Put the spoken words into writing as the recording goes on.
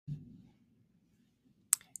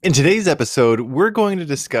In today's episode, we're going to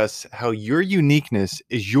discuss how your uniqueness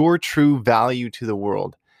is your true value to the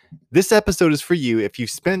world. This episode is for you if you've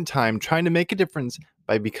spent time trying to make a difference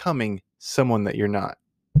by becoming someone that you're not.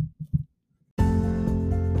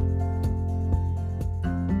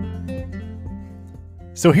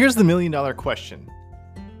 So here's the million-dollar question.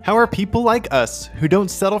 How are people like us who don't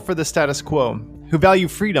settle for the status quo, who value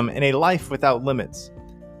freedom and a life without limits?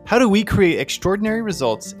 How do we create extraordinary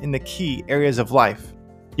results in the key areas of life,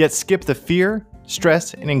 yet skip the fear,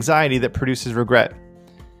 stress, and anxiety that produces regret?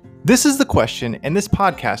 This is the question, and this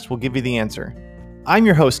podcast will give you the answer. I'm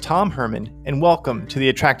your host, Tom Herman, and welcome to the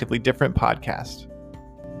Attractively Different podcast.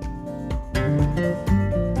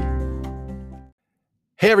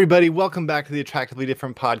 Hey, everybody, welcome back to the Attractively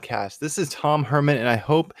Different podcast. This is Tom Herman, and I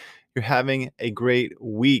hope you're having a great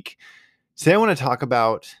week. Today, I want to talk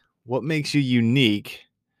about what makes you unique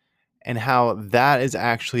and how that is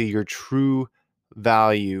actually your true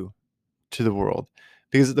value to the world.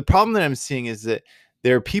 Because the problem that I'm seeing is that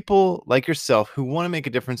there are people like yourself who want to make a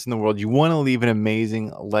difference in the world. You want to leave an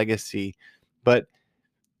amazing legacy, but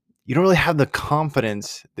you don't really have the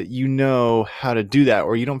confidence that you know how to do that,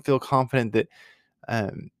 or you don't feel confident that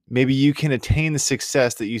maybe you can attain the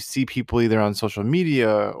success that you see people either on social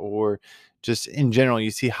media or just in general.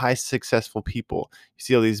 You see high successful people. You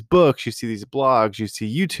see all these books, you see these blogs, you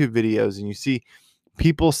see YouTube videos, and you see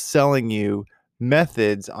people selling you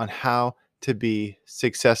methods on how to be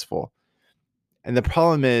successful. And the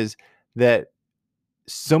problem is that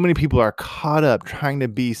so many people are caught up trying to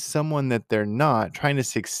be someone that they're not, trying to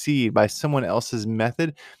succeed by someone else's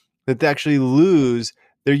method, that they actually lose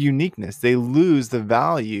their uniqueness. They lose the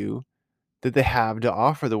value that they have to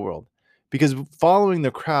offer the world, because following the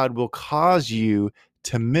crowd will cause you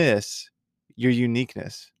to miss your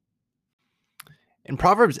uniqueness. In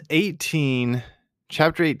Proverbs 18,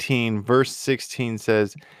 chapter 18, verse 16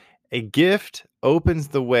 says, "A gift opens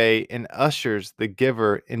the way and ushers the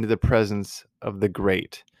giver into the presence of the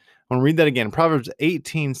great." I want to read that again. Proverbs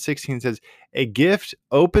 18:16 says, "A gift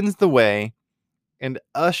opens the way and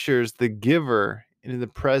ushers the giver into the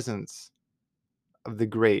presence of the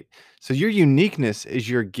great." So your uniqueness is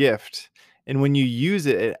your gift. And when you use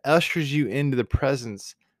it, it ushers you into the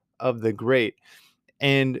presence of the great.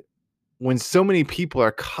 And when so many people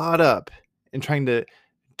are caught up in trying to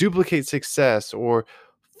duplicate success or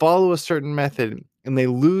follow a certain method and they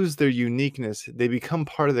lose their uniqueness, they become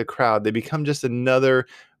part of the crowd. They become just another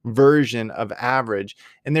version of average.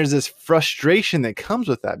 And there's this frustration that comes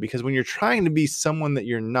with that, because when you're trying to be someone that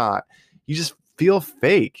you're not, you just feel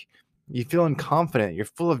fake. You feel unconfident. You're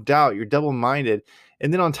full of doubt. You're double-minded.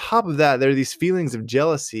 And then on top of that, there are these feelings of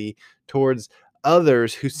jealousy towards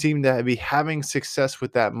others who seem to be having success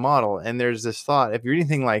with that model. And there's this thought, if you're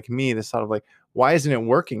anything like me, this thought of like, why isn't it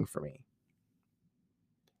working for me?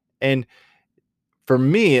 And for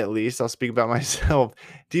me, at least, I'll speak about myself.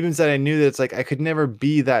 Deep inside, I knew that it's like I could never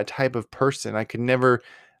be that type of person. I could never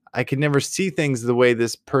see things the way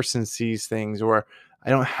this person sees things, or I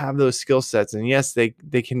don't have those skill sets. And yes, they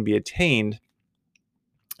can be attained,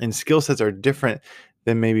 and skill sets are different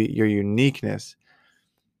than maybe your uniqueness.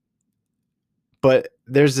 But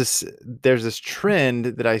there's this trend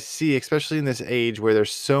that I see, especially in this age where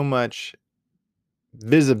there's so much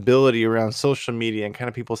visibility around social media and kind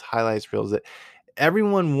of people's highlights reels, that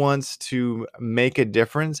everyone wants to make a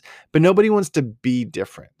difference, but nobody wants to be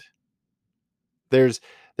different. There's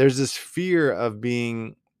this fear of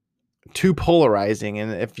being too polarizing,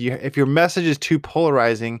 and if your message is too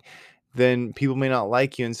polarizing, then people may not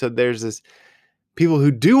like you. And so there's this people who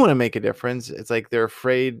do want to make a difference. It's like they're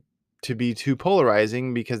afraid to be too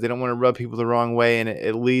polarizing because they don't want to rub people the wrong way, and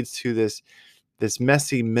it leads to this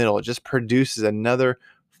messy middle. It just produces another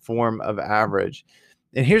form of average.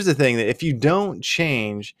 And here's the thing, that if you don't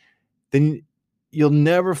change, then you'll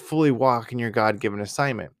never fully walk in your God-given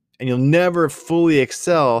assignment, and you'll never fully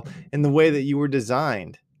excel in the way that you were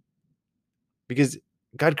designed, because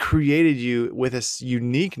God created you with a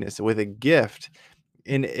uniqueness, with a gift.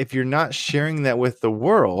 And if you're not sharing that with the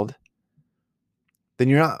world, then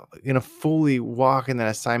you're not going to fully walk in that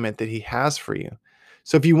assignment that he has for you.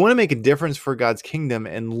 So if you want to make a difference for God's kingdom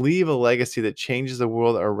and leave a legacy that changes the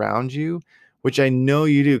world around you, which I know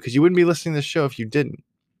you do, because you wouldn't be listening to this show if you didn't,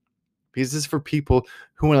 because this is for people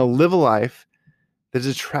who want to live a life that is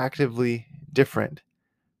attractively different.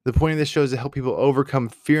 The point of this show is to help people overcome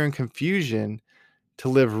fear and confusion to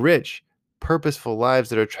live rich, purposeful lives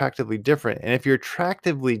that are attractively different. And if you're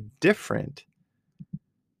attractively different,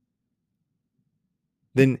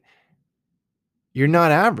 then you're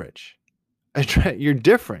not average. You're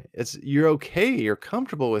different. You're okay. You're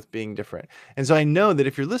comfortable with being different. And so I know that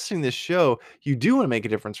if you're listening to this show, you do want to make a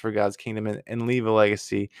difference for God's kingdom and leave a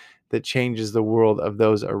legacy that changes the world of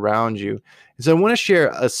those around you. And so I want to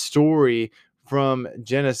share a story from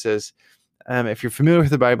Genesis. If you're familiar with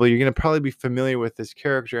the Bible, you're going to probably be familiar with this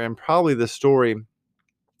character and probably the story,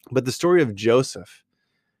 but the story of Joseph.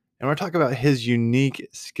 And we're talking about his unique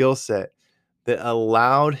skill set that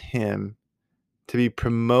allowed him to be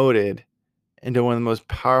promoted into one of the most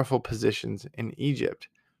powerful positions in Egypt.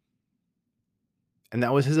 And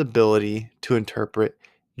that was his ability to interpret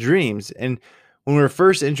dreams. And when we were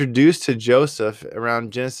first introduced to Joseph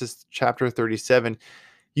around Genesis chapter 37,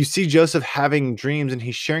 you see Joseph having dreams and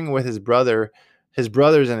he's sharing it with his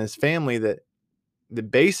brothers and his family that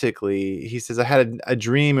basically he says, I had a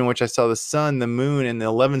dream in which I saw the sun, the moon, and the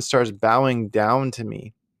 11 stars bowing down to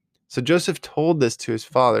me. So Joseph told this to his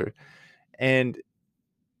father. And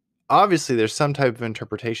obviously there's some type of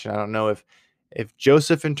interpretation. I don't know if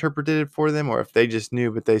Joseph interpreted it for them or if they just knew,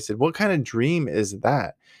 but they said, what kind of dream is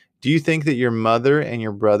that? Do you think that your mother and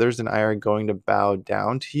your brothers and I are going to bow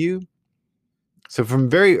down to you? So from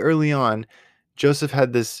very early on, Joseph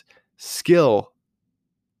had this skill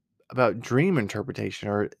about dream interpretation,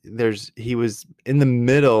 or he was in the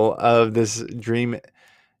middle of this dream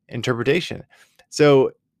interpretation.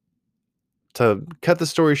 So to cut the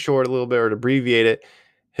story short a little bit or to abbreviate it,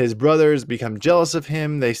 his brothers become jealous of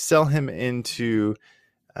him. They sell him into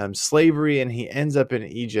slavery, and he ends up in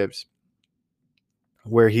Egypt,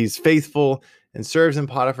 where he's faithful and serves in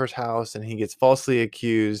Potiphar's house, and he gets falsely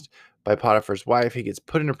accused by Potiphar's wife. He gets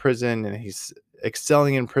put into prison, and he's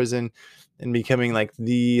excelling in prison and becoming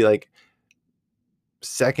the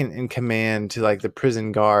second in command to the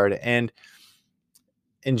prison guard. And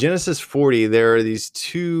in Genesis 40, there are these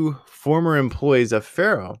two former employees of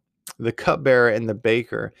Pharaoh, the cupbearer and the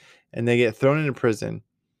baker, and they get thrown into prison.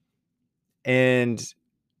 And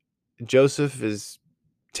Joseph is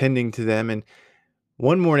tending to them. And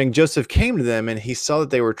one morning, Joseph came to them and he saw that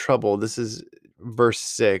they were troubled. This is verse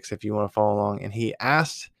 6, if you want to follow along. And he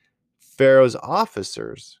asked Pharaoh's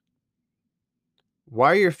officers,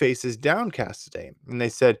 why are your faces downcast today? And they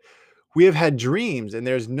said, we have had dreams and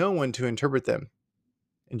there's no one to interpret them.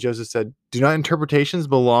 And Joseph said, do not interpretations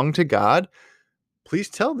belong to God? Please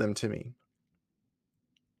tell them to me.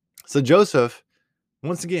 So Joseph,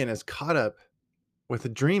 once again, is caught up with a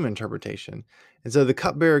dream interpretation. And so the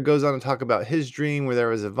cupbearer goes on to talk about his dream where there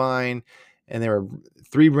was a vine and there were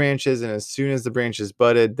 3 branches. And as soon as the branches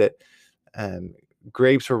budded, that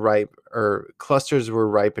grapes were ripe, or clusters were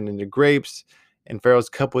ripened into grapes, and Pharaoh's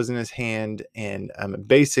cup was in his hand. And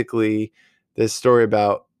basically this story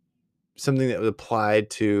about something that was applied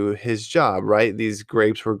to his job, right? These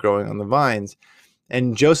grapes were growing on the vines.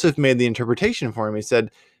 And Joseph made the interpretation for him. He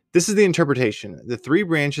said, this is the interpretation. The 3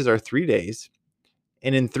 branches are 3 days.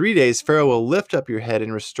 And in 3 days, Pharaoh will lift up your head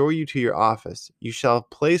and restore you to your office. You shall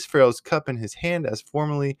place Pharaoh's cup in his hand as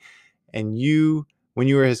formerly, and when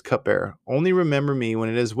you are his cupbearer. Only remember me when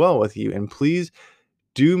it is well with you, and please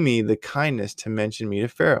do me the kindness to mention me to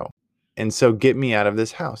Pharaoh, and so get me out of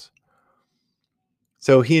this house.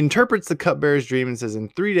 So he interprets the cupbearer's dream and says, in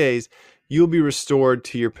 3 days, you'll be restored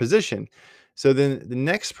to your position. So then the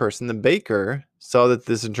next person, the baker, saw that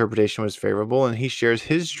this interpretation was favorable, and he shares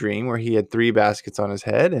his dream where he had 3 baskets on his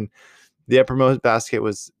head, and the uppermost basket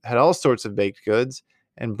had all sorts of baked goods,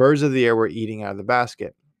 and birds of the air were eating out of the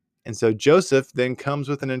basket. And so Joseph then comes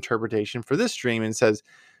with an interpretation for this dream and says,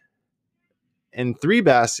 the 3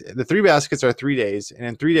 baskets are 3 days, and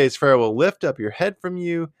in 3 days Pharaoh will lift up your head from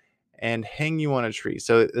you and hang you on a tree.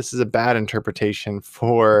 So this is a bad interpretation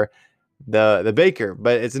for the baker,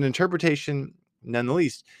 but it's an interpretation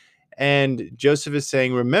nonetheless. And Joseph is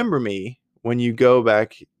saying, remember me when you go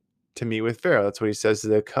back to meet with Pharaoh. That's what he says to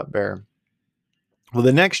the cupbearer. Well,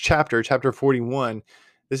 the next chapter, chapter 41,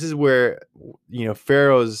 this is where,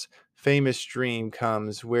 Pharaoh's famous dream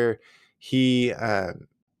comes, where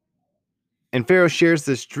and Pharaoh shares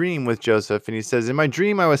this dream with Joseph, and he says, in my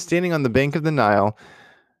dream, I was standing on the bank of the Nile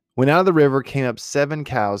when out of the river came up 7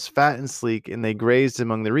 cows, fat and sleek, and they grazed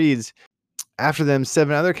among the reeds. After them,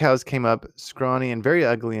 7 other cows came up, scrawny and very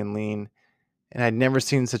ugly and lean, and I'd never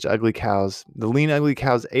seen such ugly cows. The lean, ugly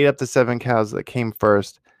cows ate up the 7 cows that came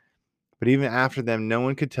first, but even after them, no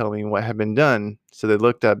one could tell me what had been done, so they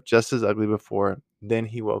looked up just as ugly before. Then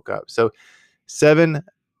he woke up. So 7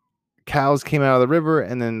 cows came out of the river,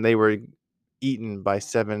 and then they were eaten by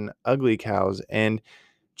 7 ugly cows, and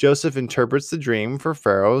Joseph interprets the dream for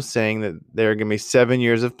Pharaoh, saying that there are going to be 7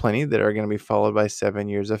 years of plenty that are going to be followed by 7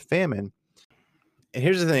 years of famine. And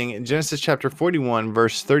here's the thing, in Genesis chapter 41,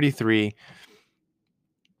 verse 33,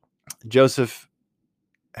 Joseph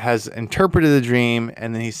has interpreted the dream,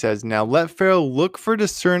 and then he says, "Now let Pharaoh look for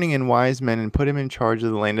discerning and wise men and put him in charge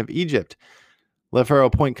of the land of Egypt. Let Pharaoh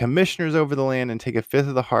appoint commissioners over the land and take a fifth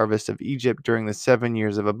of the harvest of Egypt during the 7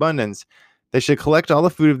 years of abundance. They should collect all the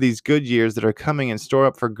food of these good years that are coming and store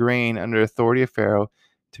up for grain under authority of Pharaoh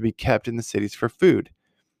to be kept in the cities for food.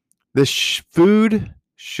 This food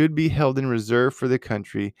should be held in reserve for the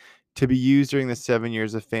country to be used during the 7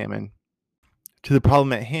 years of famine." To the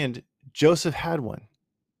problem at hand, Joseph had one.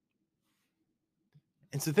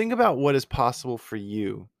 And so think about what is possible for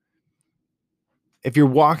you. If you're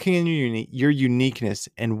walking in your uniqueness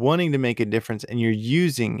and wanting to make a difference, and you're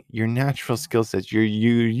using your natural skill sets, you're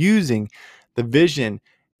using the vision,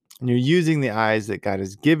 and you're using the eyes that God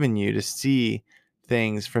has given you to see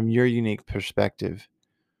things from your unique perspective,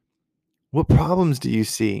 what problems do you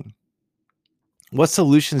see? What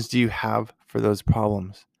solutions do you have for those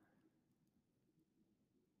problems?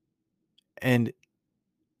 And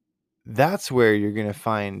that's where you're going to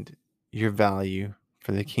find your value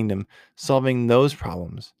for the kingdom, solving those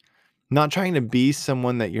problems, not trying to be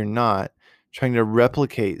someone that you're not, trying to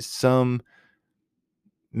replicate some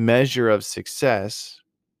measure of success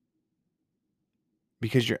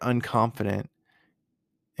because you're unconfident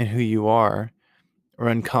in who you are or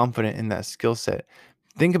unconfident in that skill set.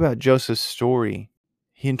 Think about Joseph's story.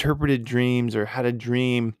 He interpreted dreams or had a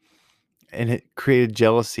dream, and it created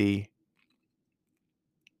jealousy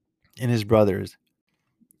in his brothers.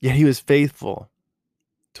 Yet he was faithful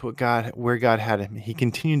to where God had him. He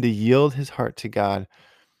continued to yield his heart to God.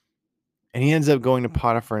 And he ends up going to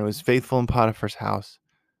Potiphar and was faithful in Potiphar's house.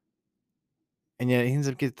 And yet he ends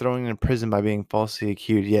up getting thrown in prison by being falsely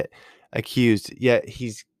accused. Yet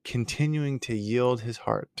he's continuing to yield his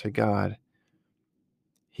heart to God.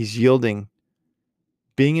 He's yielding,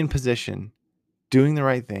 being in position, doing the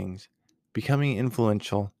right things, becoming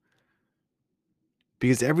influential.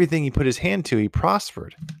 Because everything he put his hand to, he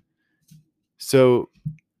prospered. So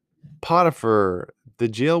Potiphar, the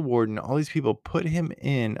jail warden, all these people put him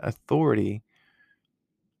in authority,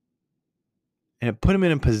 and it put him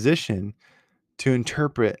in a position to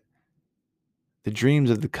interpret the dreams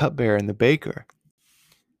of the cupbearer and the baker.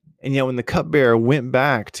 And yet when the cupbearer went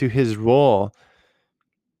back to his role,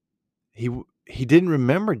 he didn't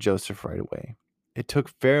remember Joseph right away. It took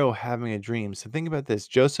Pharaoh having a dream. So think about this.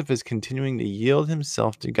 Joseph is continuing to yield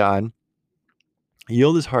himself to God,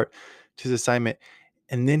 yield his heart to his assignment,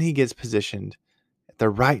 and then he gets positioned at the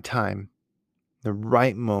right time, the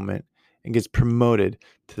right moment, and gets promoted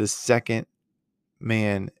to the second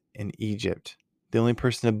man in Egypt. The only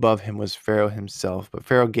person above him was Pharaoh himself, but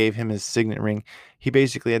Pharaoh gave him his signet ring. He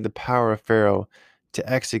basically had the power of Pharaoh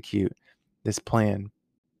to execute this plan.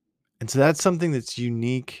 And so that's something that's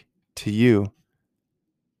unique to you.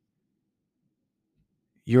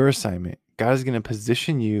 Your assignment. God is going to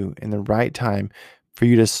position you in the right time for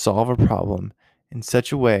you to solve a problem in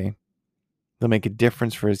such a way that'll make a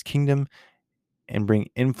difference for his kingdom and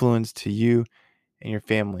bring influence to you and your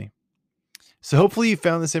family. So hopefully you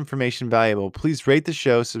found this information valuable. Please rate the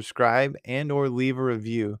show, subscribe, and or leave a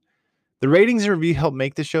review. The ratings and review help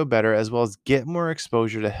make the show better, as well as get more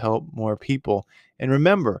exposure to help more people. And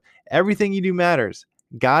remember, everything you do matters.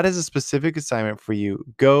 God has a specific assignment for you.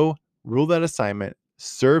 Go, rule that assignment,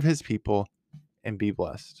 serve his people, and be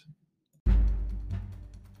blessed.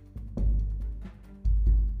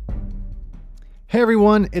 Hey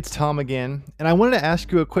everyone, it's Tom again, and I wanted to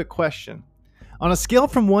ask you a quick question. On a scale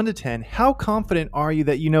from 1 to 10, how confident are you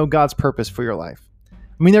that you know God's purpose for your life? I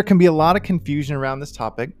mean, there can be a lot of confusion around this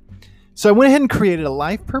topic, so I went ahead and created a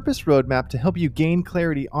life purpose roadmap to help you gain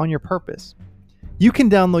clarity on your purpose. You can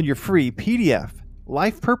download your free PDF,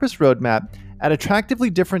 Life Purpose Roadmap, at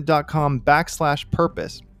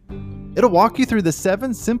attractivelydifferent.com/purpose. It'll walk you through the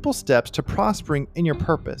 7 simple steps to prospering in your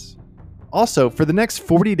purpose. Also, for the next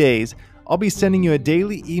 40 days, I'll be sending you a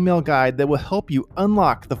daily email guide that will help you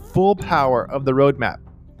unlock the full power of the roadmap.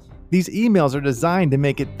 These emails are designed to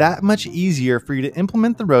make it that much easier for you to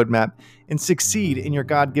implement the roadmap and succeed in your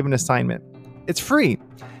God-given assignment. It's free.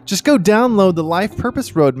 Just go download the Life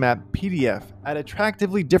Purpose Roadmap PDF at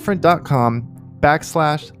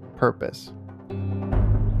attractivelydifferent.com/purpose.